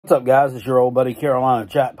What's up, guys? It's your old buddy Carolina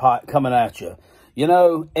Jackpot coming at you. You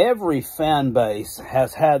know, every fan base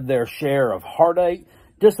has had their share of heartache,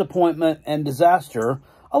 disappointment, and disaster,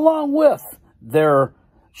 along with their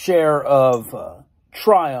share of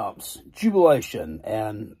triumphs, jubilation,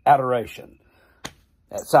 and adoration.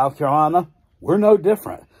 At South Carolina, we're no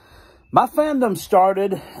different. My fandom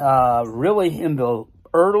started really in the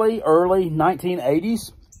early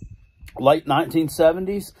 1980s, late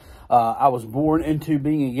 1970s. I was born into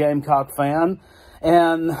being a Gamecock fan,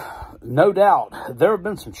 and no doubt there have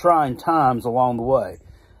been some trying times along the way.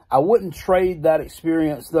 I wouldn't trade that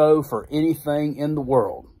experience, though, for anything in the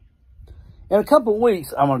world. In a couple of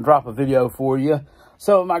weeks, I'm going to drop a video for you,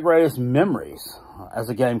 some of my greatest memories as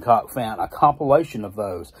a Gamecock fan, a compilation of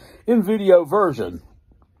those in video version.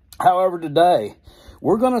 However, today,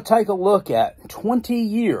 we're going to take a look at 20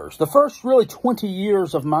 years, the first really 20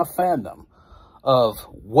 years of my fandom, of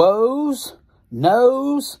woes,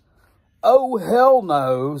 no's, oh hell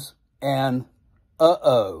no's, and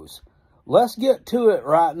uh-ohs. Let's get to it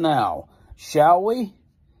right now, shall we?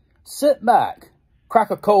 Sit back, crack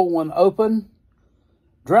a cold one open,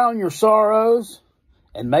 drown your sorrows,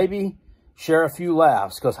 and maybe share a few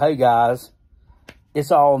laughs, because hey guys,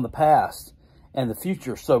 it's all in the past, and the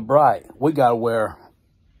future's so bright, we gotta wear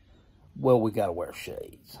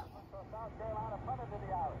shades.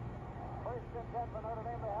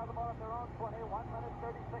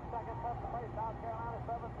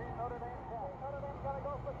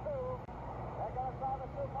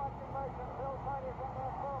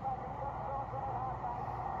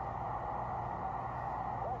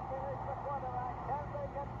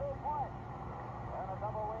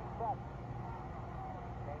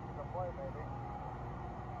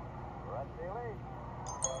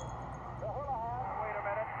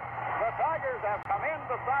 Have come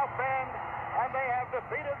into South Bend, and they have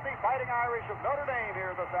defeated the Fighting Irish of Notre Dame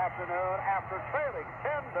here this afternoon after trailing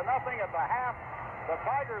 10-0 at the half. The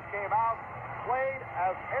Tigers came out, played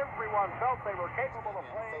as everyone felt they were capable of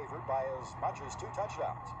playing. Favored by as much as 2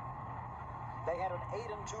 touchdowns. They had an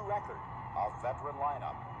 8-2 record, a veteran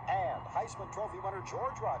lineup, and Heisman Trophy winner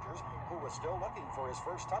George Rogers, who was still looking for his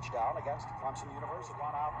first touchdown against Clemson University.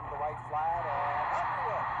 Run out into the right flat, and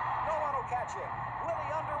Underwood. No one will catch him.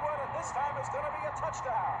 Willie Underwood, and this time it's going to be a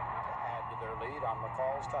touchdown. To add to their lead on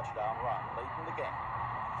McCall's touchdown run late in the game.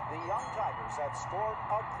 The young Tigers had scored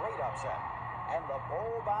a great upset, and the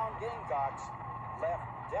bowl-bound Gamecocks left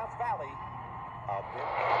Death Valley a bit.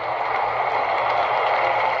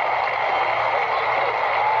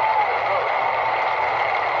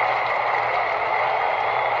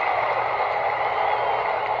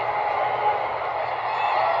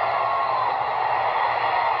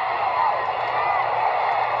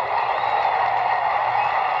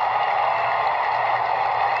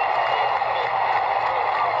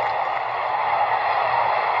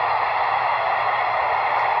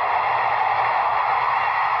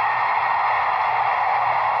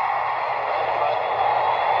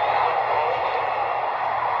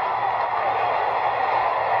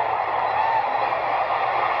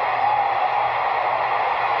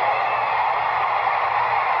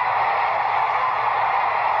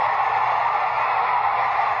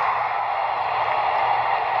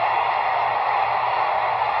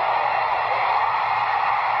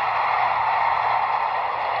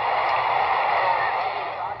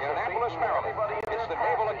 It's the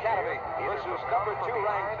Naval Academy versus number 2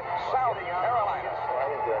 ranked South Carolina. I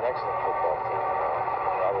think they're an excellent football team.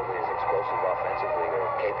 Probably as explosive offensively or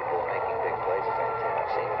capable of making big plays as any team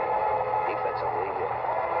I've seen. Defensively,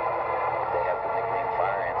 they have the nickname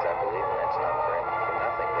Fire Ants, I believe, and that's not for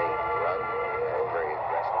nothing. They run, they're very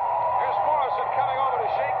aggressive. Here's Morrison coming over to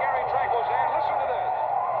shake Gary Tranquil's hand. Listen to this.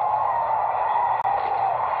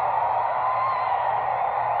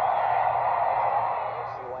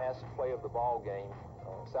 Play of the ball game.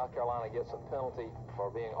 South Carolina gets a penalty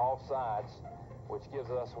for being offsides, which gives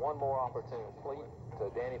us one more opportunity. Complete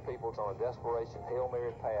to Danny Peoples on a desperation Hail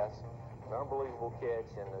Mary pass, an unbelievable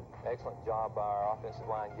catch, and an excellent job by our offensive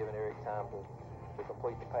line giving Eric time to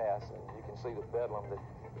complete the pass. And you can see the bedlam that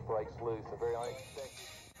breaks loose, a very unexpected.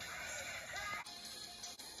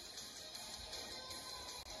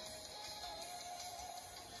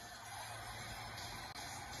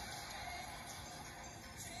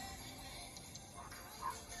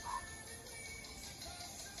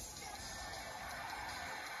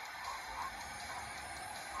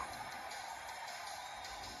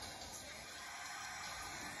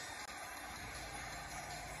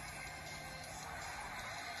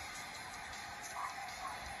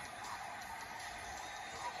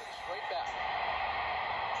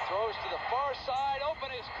 far side. Open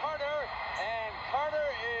is Carter, and Carter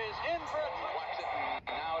is in for it. Watch it, and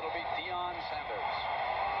now it'll be Deion Sanders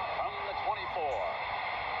from the 24.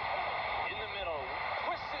 In the middle,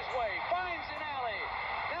 twists his way, finds an alley.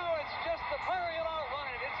 Now it's just the player he'll outrun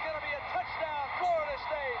it. It's going to be a touchdown, Florida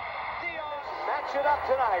State. Deion. Match it up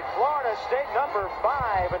tonight. Florida State number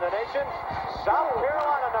 5 in the nation. South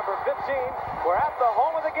Carolina number 15. We're at the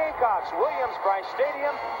home of the Gamecocks, Williams-Brice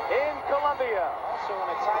Stadium in Columbia. Also in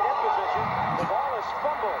a tight end position. The ball is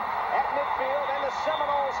fumbled at midfield, and the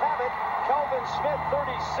Seminoles have it. Kelvin Smith,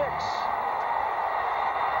 36.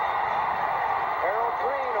 Harold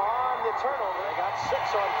Green on the turnover. They got 6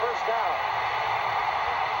 on first down.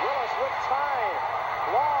 Willis with time.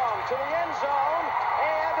 Long to the end zone,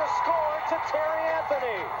 and a score to Terry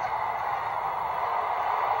Anthony.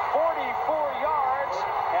 44 yards,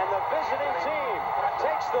 and the visiting team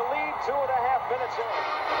takes the lead 2.5 minutes in.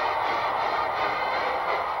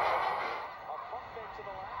 A bump fake to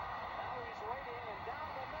the left. Now he's waiting, and down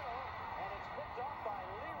the middle, and it's picked off by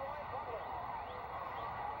Leroy Butler.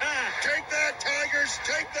 Take that, Tigers,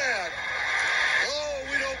 take that. Oh,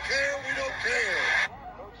 we don't care, we don't care.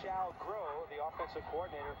 Coach Al Groh, the offensive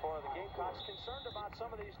coordinator for the Gamecocks, concerned about some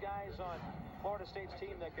of these guys on Florida State's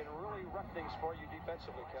team that can really wreck things for you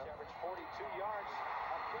defensively. Average 42 yards,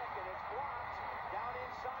 a kick, and it's blocked down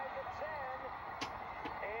inside the 10,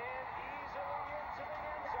 and easily into the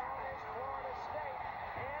end zone is Florida State.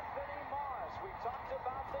 Anthony Moss. We talked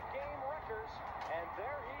about the game wreckers, and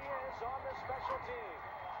there he is on the special team.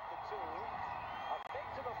 The 2, a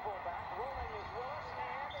fake to the fullback, rolling is Willis,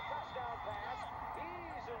 and a touchdown pass,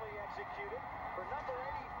 easily executed for number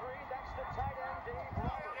 83. That's the tight end, Dave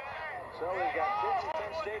Roberts. So we've got kids at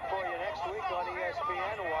Penn State for you next week on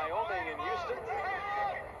ESPN, Wyoming and Houston.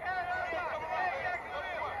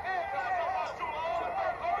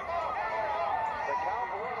 The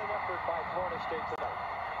Cowboys effort by Florida State tonight.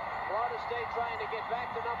 Florida State trying to get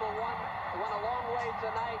back to number 1. Went a long way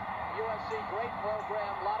tonight. USC, great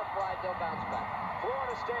program. A lot of pride. They'll bounce back.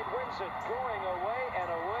 Florida State wins it, going away and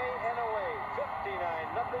away and away.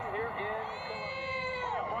 59-0 here in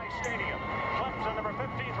Williams-Brice Stadium. Clemson, number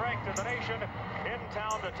 15th ranked in the nation, in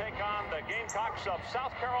town to take on the Gamecocks of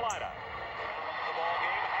South Carolina. The ball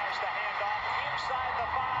game has the handoff inside the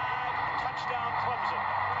 5. Touchdown Clemson.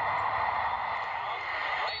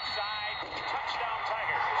 Right side, touchdown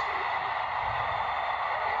Tigers.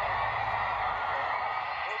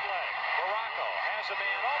 Bootleg, Morocco has a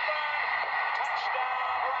man open.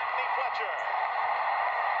 Touchdown Rodney Fletcher.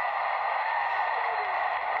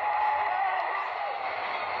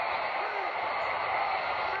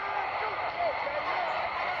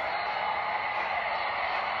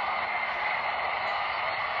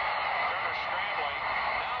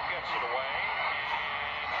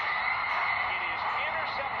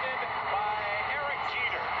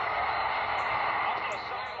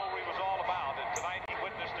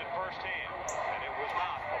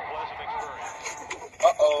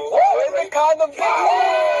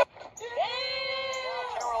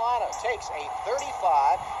 Carolina takes a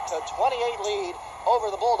 35-28 lead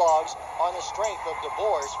over the Bulldogs on the strength of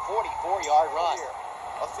DeBoer's 44-yard run.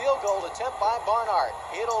 A field goal attempt by Barnard.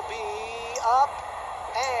 It'll be up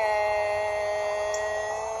and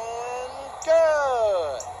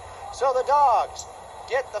good. So the Dogs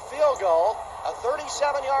get the field goal. A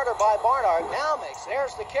 37-yarder by Barnard now makes.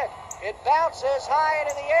 There's the kick. It bounces high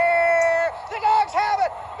into the air. The Dogs have it.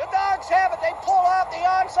 The Dogs have it. They pull out the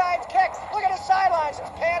onside kick. Look at the sidelines. It's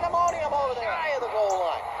pandemonium over there. High of the goal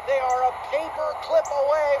line. They are a paper clip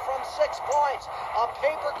away from 6 points. A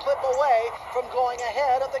paper clip away from going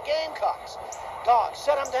ahead of the Gamecocks. Dogs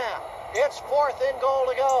set them down. It's 4th and goal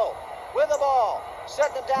to go. With the ball.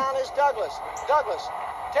 Setting them down is Douglas. Douglas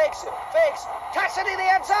takes it, fakes, cuts it in the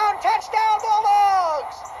end zone. Touchdown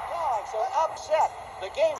Bulldogs! Dogs are upset. The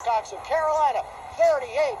Gamecocks of Carolina,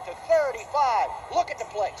 38-35. Look at the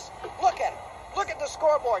place. Look at it. Look at the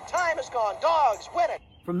scoreboard. Time is gone. Dogs win it.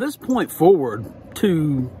 From this point forward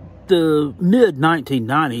to the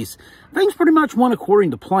mid-1990s, things pretty much went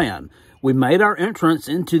according to plan. We made our entrance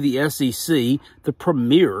into the SEC, the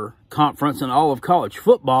premier conference in all of college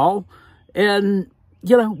football, and,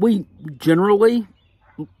 you know, we generally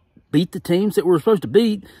beat the teams that we were supposed to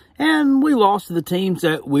beat, and we lost to the teams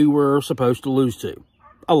that we were supposed to lose to.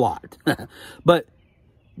 A lot. But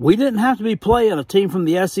we didn't have to be playing a team from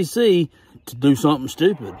the SEC to do something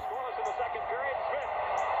stupid.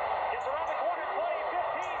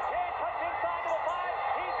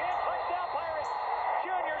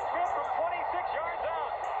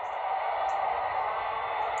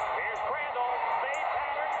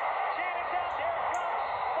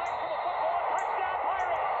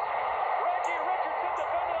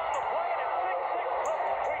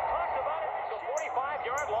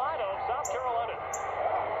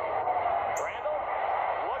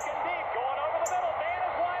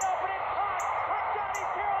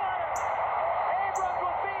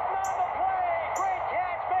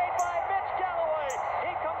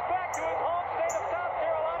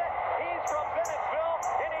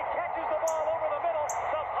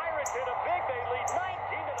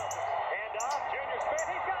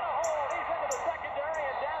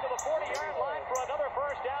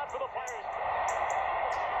 touchdown for the Pirates.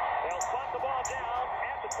 They'll punt the ball down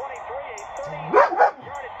at the 23, a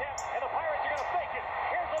 30-yard attempt, and the Pirates are going to fake it.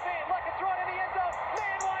 Here's Levine, looking, throw it in the end zone.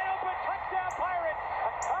 Man wide open, touchdown Pirates.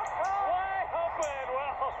 Wide open.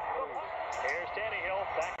 Well, here's Tannehill,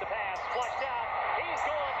 back to pass, flushed out. He's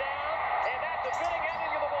going down, and that's a fitting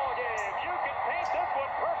ending of the ball game. You can paint this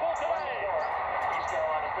one purple today.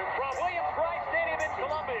 From Williams Brice Stadium in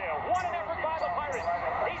Columbia, what an effort by the Pirates.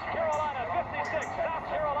 East Carolina 56, South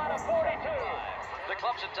Carolina 42. The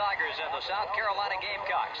Clemson Tigers and the South Carolina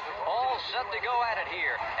Gamecocks all set to go at it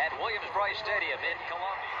here at Williams Brice Stadium in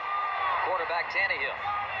Columbia. Quarterback Tannehill.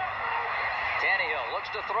 Tannehill looks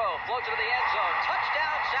to throw, floats into the end zone.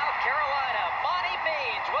 Touchdown, South Carolina. Monty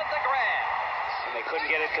Means with the grab. And they couldn't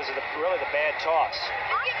get it because of the bad toss.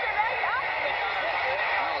 Well,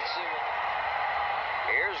 let's see.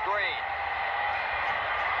 Here's Green.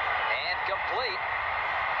 And complete.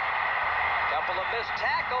 Couple of missed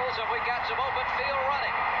tackles, and we got some open field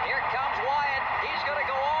running. Here comes Wyatt. He's going to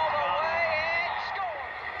go all the way and score.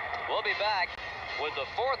 We'll be back with the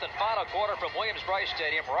fourth and final quarter from Williams Brice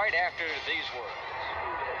Stadium right after these words.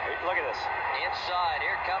 Look at this. Inside,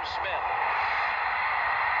 here comes Smith.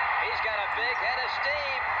 He's got a big head of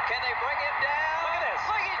steam. Can they bring him down? Look at this.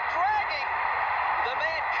 Look, he's dragging the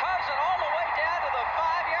man Cousin all the way down to the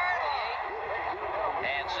 5-yard line.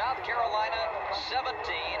 And South Carolina 17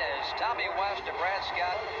 as Tommy West and Brad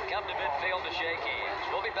Scott come to midfield to shake hands.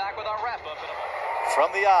 We'll be back with our wrap-up in a moment.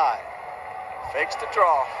 From the eye. Fakes the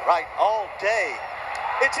draw. Right all day.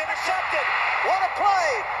 It's intercepted. What a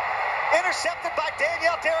play. Intercepted by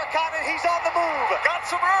Daniel Derricott, and he's on the move. Got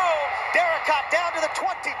some room. Derricott down to the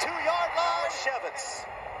 22-yard line. Shevitz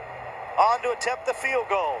on to attempt the field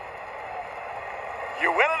goal.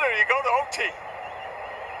 You win it or you go to OT.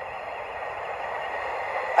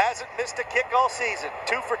 Hasn't missed a kick all season.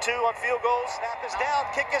 2 for 2 on field goals. Snap is down.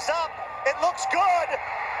 Kick is up. It looks good.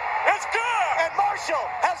 It's good. And Marshall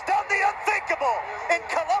has done the unthinkable in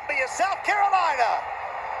Columbia, South Carolina.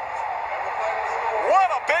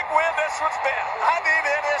 What a big win this one's been. I mean,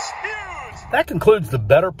 it is huge. That concludes the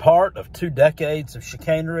better part of 2 decades of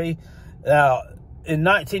chicanery. Now, in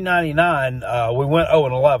 1999, we went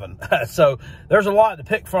 0-11. So there's a lot to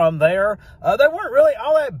pick from there. They weren't really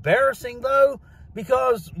all that embarrassing, though,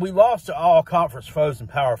 because we lost to all conference foes and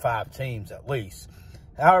Power 5 teams, at least.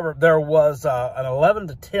 However, there was an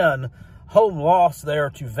 11-10 home loss there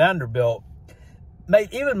to Vanderbilt,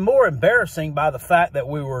 made even more embarrassing by the fact that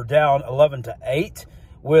we were down 11-8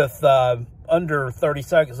 with under 30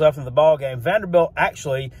 seconds left in the ball game. Vanderbilt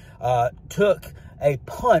actually took a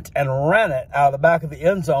punt and ran it out of the back of the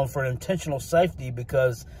end zone for an intentional safety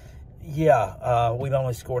because, yeah, we'd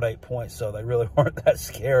only scored 8 points, so they really weren't that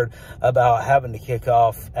scared about having to kick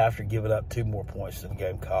off after giving up 2 more points to the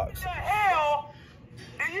Gamecocks. What the hell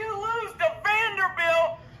do you lose to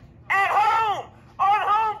Vanderbilt at home on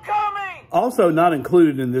homecoming? Also not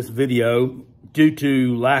included in this video due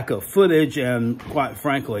to lack of footage and, quite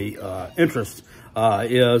frankly, interest, is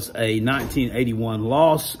a 1981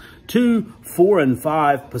 loss to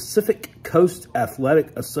 4-5 Pacific Coast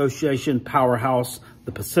Athletic Association powerhouse,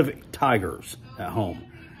 the Pacific Tigers, at home.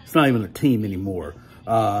 It's not even a team anymore.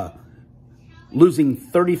 Losing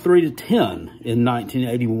 33-10 in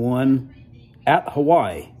 1981 at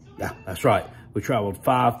Hawaii. Yeah, that's right. We traveled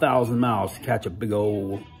 5,000 miles to catch a big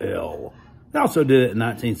old L. They also did it in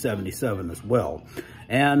 1977 as well.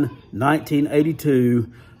 And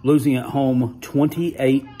 1982, losing at home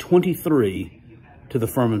 28-23 to the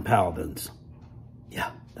Furman Paladins.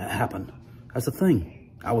 Yeah, that happened. That's a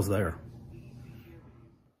thing. I was there.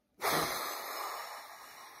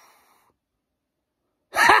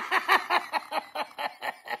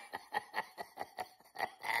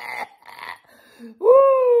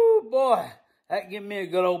 Woo, boy. That give me a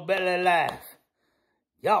good old belly laugh.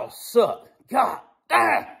 Y'all suck. God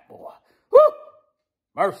damn, boy. Woo!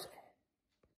 Mercy.